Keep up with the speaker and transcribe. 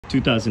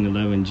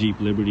2011 Jeep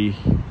Liberty.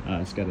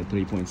 It's got a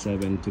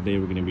 3.7. Today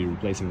we're going to be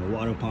replacing the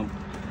water pump.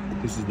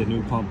 This is the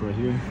new pump right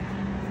here.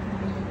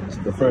 So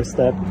the first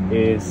step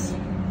is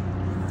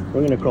we're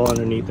going to crawl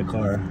underneath the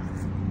car,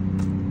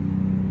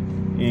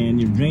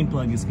 and your drain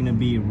plug is going to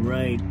be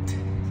right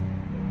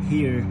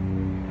here.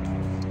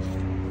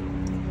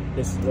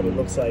 This is what it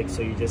looks like.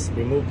 So you just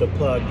remove the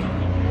plug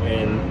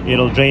and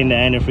it'll drain the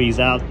antifreeze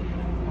out.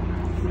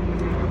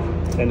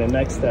 And the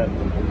next step,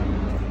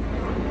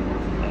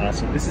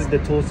 so this is the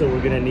tools that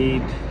we're gonna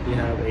need. You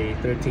have a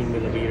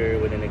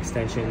 13mm with an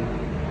extension.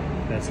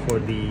 That's for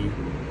to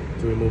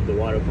remove the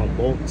water pump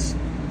bolts.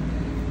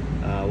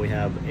 We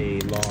have a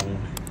long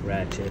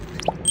ratchet,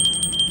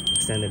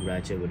 extended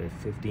ratchet with a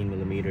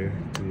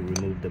 15mm to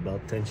remove the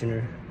belt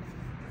tensioner.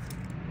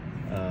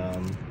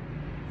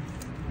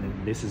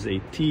 This is a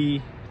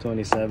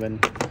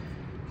T27.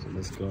 So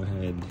let's go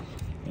ahead,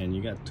 and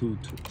you got two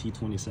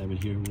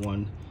T27 here.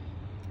 1,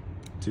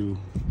 2.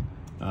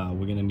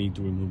 We're gonna need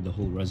to remove the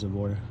whole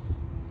reservoir,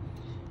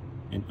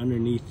 and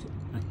underneath,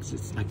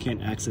 I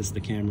can't access the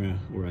camera,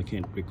 or I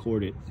can't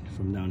record it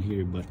from down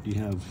here, but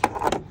you have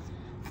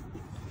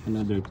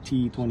another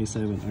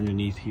T27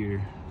 underneath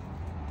here,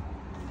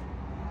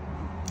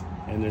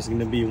 and there's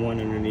gonna be one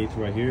underneath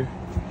right here.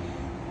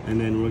 And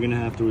then we're gonna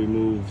have to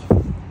remove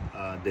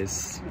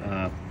this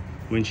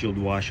windshield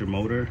washer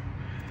motor.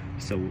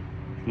 So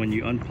when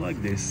you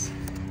unplug this,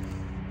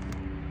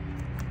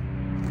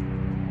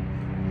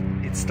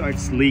 it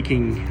starts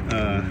leaking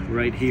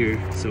right here,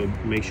 so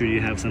make sure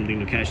you have something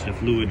to catch the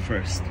fluid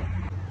first.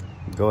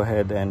 Go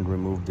ahead and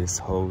remove this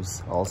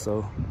hose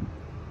also.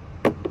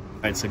 All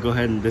right, so go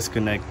ahead and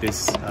disconnect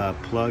this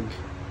plug.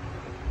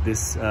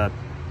 This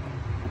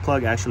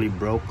plug actually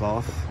broke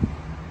off,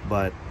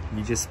 but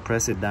you just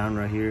press it down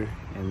right here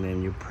and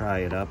then you pry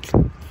it up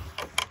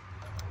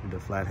with the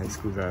flathead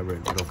screwdriver.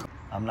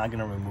 I'm not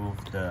gonna remove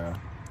the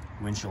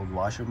windshield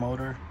washer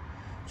motor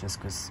just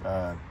because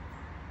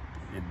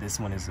this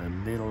one is a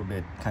little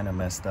bit kind of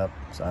messed up,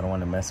 so I don't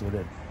want to mess with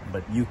it.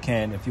 But you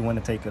can, if you want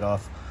to take it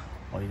off,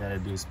 all you gotta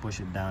do is push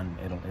it down.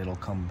 It'll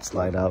come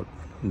slide out,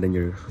 and then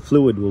your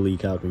fluid will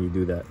leak out when you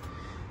do that.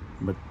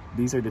 But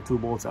these are the 2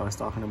 bolts I was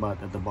talking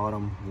about at the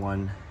bottom,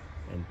 1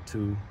 and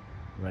 2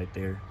 right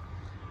there.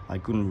 I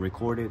couldn't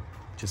record it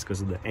just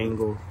because of the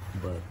angle,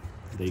 but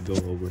they go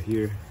over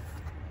here.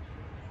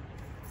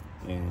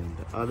 And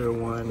the other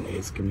one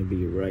is gonna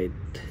be right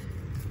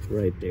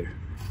there.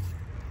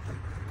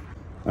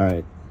 All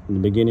right, in the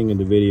beginning of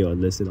the video, I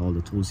listed all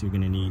the tools you're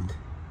gonna need.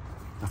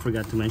 I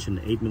forgot to mention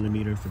the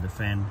 8mm for the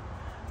fan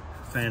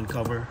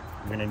cover.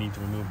 You're gonna need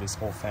to remove this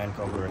whole fan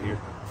cover right here.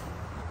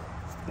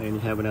 And you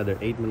have another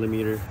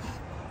 8mm.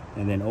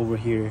 And then over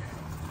here,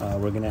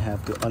 we're gonna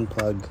have to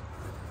unplug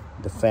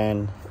the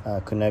fan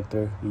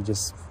connector. You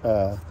just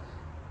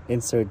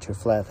insert your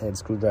flathead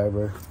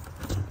screwdriver,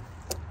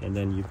 and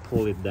then you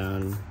pull it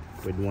down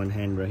with one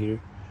hand right here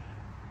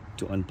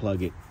to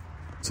unplug it.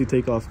 So you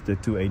take off the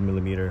 2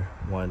 8mm,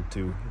 1,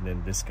 2, and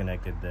then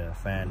disconnected the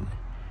fan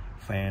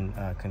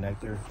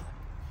connector.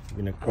 You're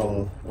gonna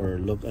crawl or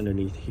look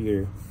underneath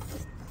here,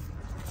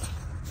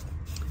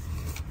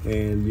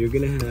 and you're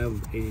gonna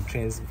have a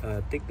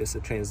I think this is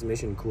a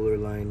transmission cooler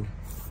line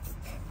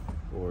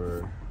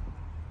or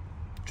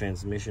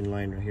transmission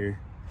line right here.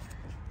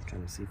 I'm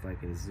trying to see if I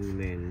can zoom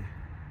in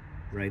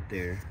right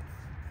there.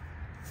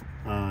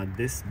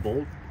 This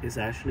bolt is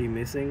actually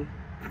missing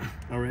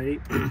already,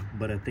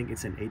 but I think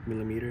it's an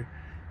 8mm,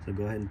 so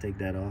go ahead and take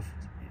that off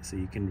so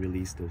you can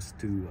release those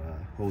 2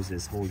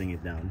 hoses holding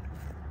it down.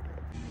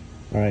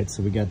 All right,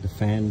 so we got the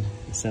fan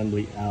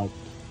assembly out.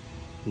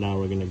 Now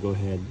we're gonna go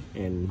ahead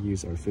and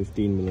use our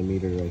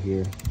 15mm right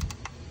here.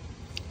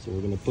 So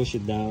we're gonna push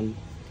it down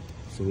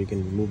so we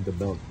can remove the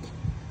belt.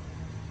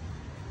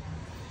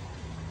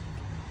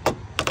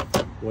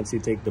 Once you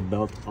take the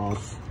belt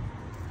off,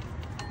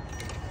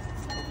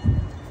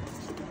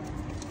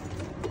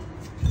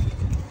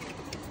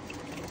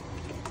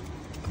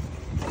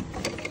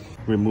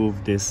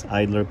 remove this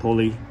idler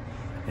pulley,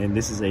 and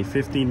this is a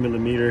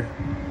 15mm.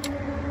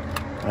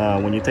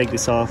 When you take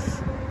this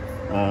off,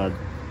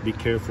 be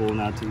careful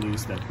not to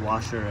lose that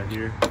washer right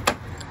here.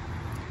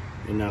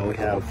 And now we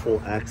have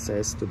full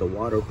access to the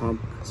water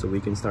pump, so we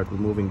can start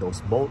removing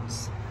those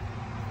bolts.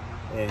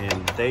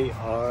 And they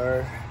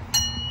are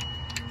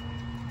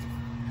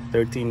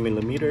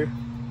 13mm.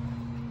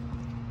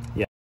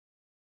 Yeah.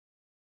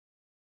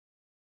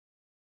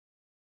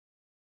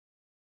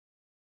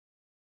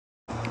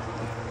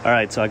 All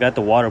right, so I got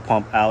the water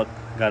pump out,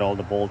 got all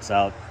the bolts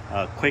out.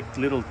 Quick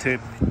little tip,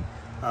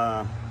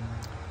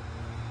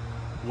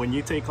 when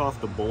you take off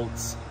the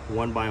bolts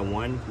one by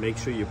one, make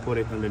sure you put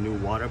it on the new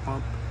water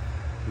pump.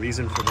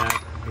 Reason for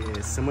that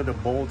is some of the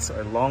bolts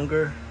are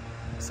longer,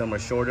 some are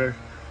shorter,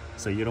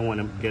 so you don't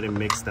want to get them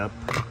mixed up.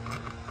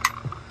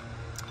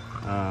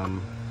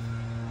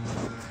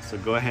 So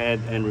go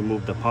ahead and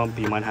remove the pump.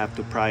 You might have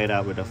to pry it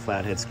out with a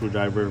flathead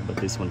screwdriver, but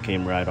this one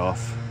came right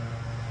off.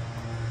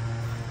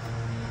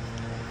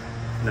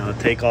 Now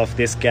take off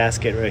this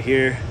gasket right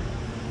here.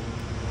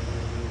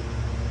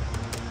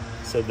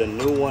 So the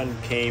new one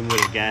came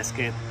with a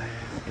gasket.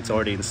 It's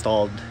already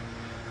installed.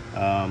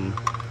 I'm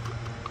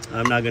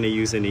not gonna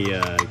use any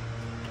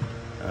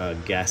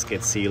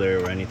gasket sealer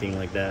or anything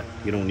like that.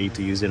 You don't need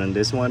to use it on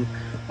this one.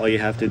 All you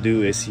have to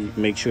do is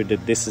make sure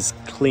that this is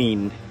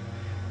clean.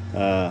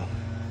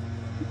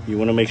 You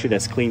want to make sure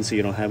that's clean so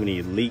you don't have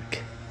any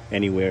leak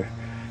anywhere,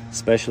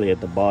 especially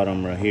at the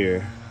bottom right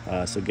here.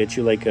 So get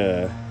you like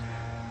a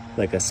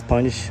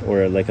sponge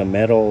or like a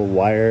metal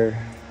wire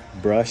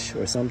brush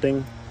or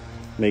something.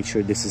 Make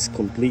sure this is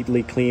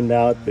completely cleaned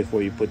out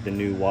before you put the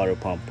new water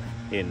pump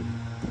in.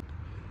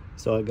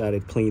 So I got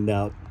it cleaned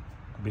out.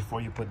 Before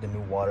you put the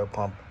new water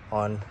pump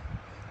on,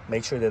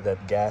 make sure that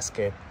that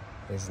gasket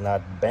is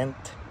not bent.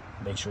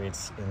 Make sure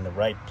it's in the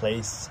right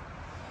place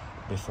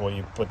before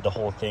you put the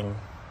whole thing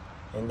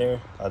in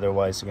there.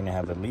 Otherwise, you're gonna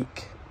have a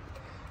leak.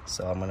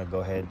 So I'm gonna go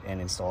ahead and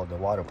install the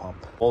water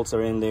pump. Bolts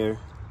are in there.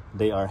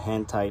 They are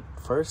hand tight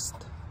first.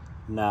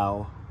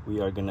 Now we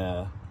are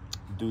gonna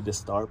do the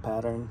star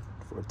pattern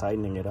for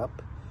tightening it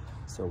up.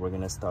 So we're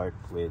gonna start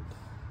with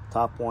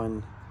top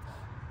one,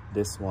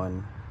 this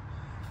one,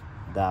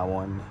 that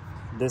one,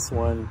 this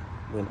one,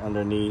 then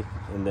underneath,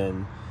 and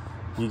then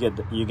you get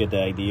the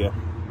idea.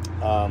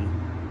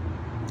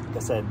 Like I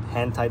said,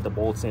 hand tight the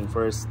bolts in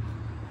first,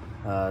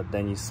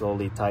 then you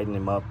slowly tighten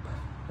them up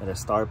at a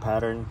star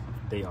pattern.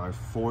 They are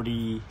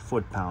 40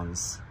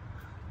 foot-pounds.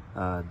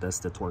 That's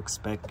the torque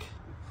spec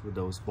for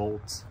those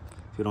bolts.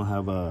 If you don't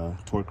have a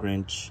torque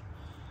wrench,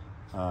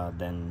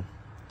 then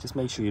just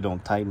make sure you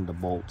don't tighten the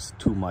bolts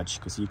too much,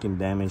 because you can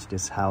damage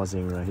this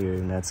housing right here,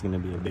 and that's going to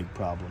be a big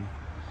problem.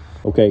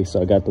 Okay,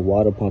 so I got the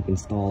water pump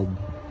installed.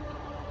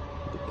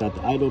 Got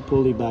the idle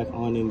pulley back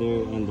on in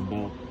there and the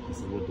belt. This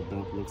is what the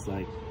belt looks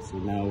like. So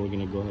now we're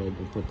gonna go ahead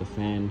and put the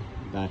fan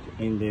back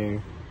in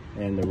there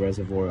and the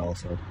reservoir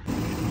also.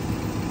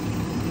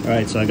 All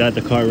right, so I got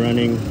the car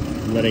running,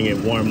 letting it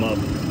warm up.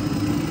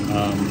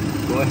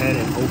 Go ahead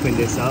and open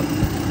this up.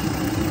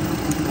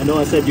 I know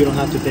I said you don't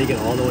have to take it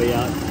all the way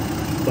out,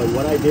 but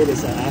what I did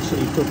is I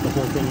actually took the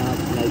whole thing out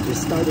and I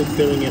just started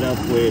filling it up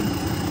with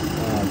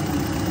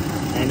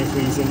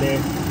antifreeze in there.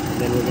 And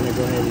then we're gonna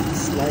go ahead and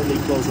slightly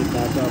close it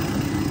back up.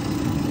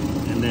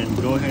 And then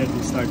go ahead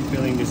and start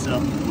filling this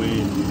up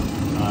with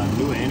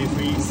new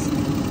antifreeze.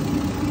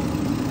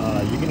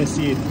 You're gonna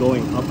see it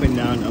going up and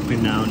down,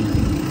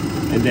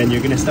 and then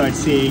you're gonna start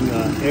seeing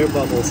air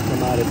bubbles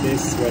come out of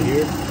this right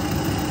here.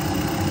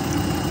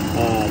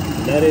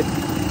 Let it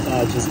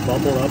just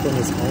bubble up on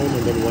its own,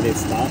 and then when it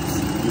stops,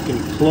 you can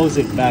close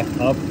it back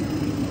up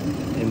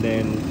and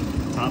then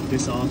top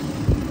this off.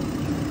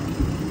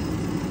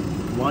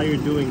 While you're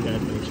doing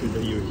that, make sure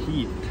that your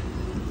heat,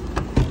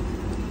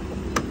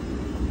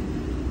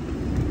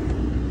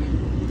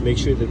 make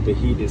sure that the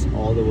heat is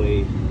all the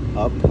way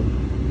up.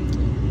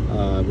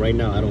 Right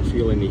now I don't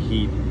feel any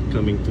heat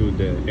coming through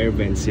the air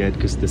vents yet,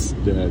 because the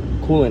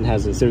coolant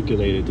hasn't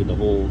circulated to the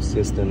whole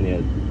system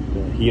yet,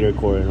 the heater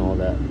core and all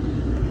that.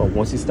 But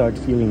once you start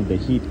feeling the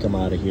heat come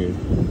out of here,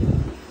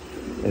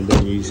 and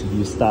then you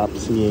stop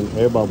seeing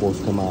air bubbles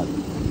come out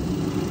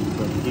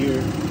from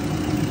here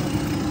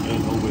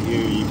and over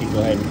here, you can go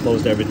ahead and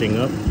close everything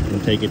up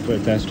and take it for a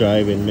test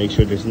drive and make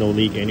sure there's no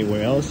leak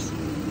anywhere else.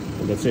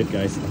 And that's it,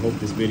 guys. I hope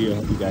this video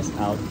helped you guys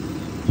out.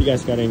 If you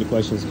guys got any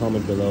questions,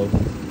 comment below.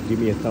 Give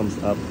me a thumbs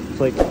up.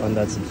 Click on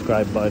that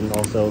subscribe button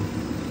also.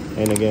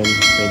 And again,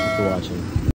 thank you for watching.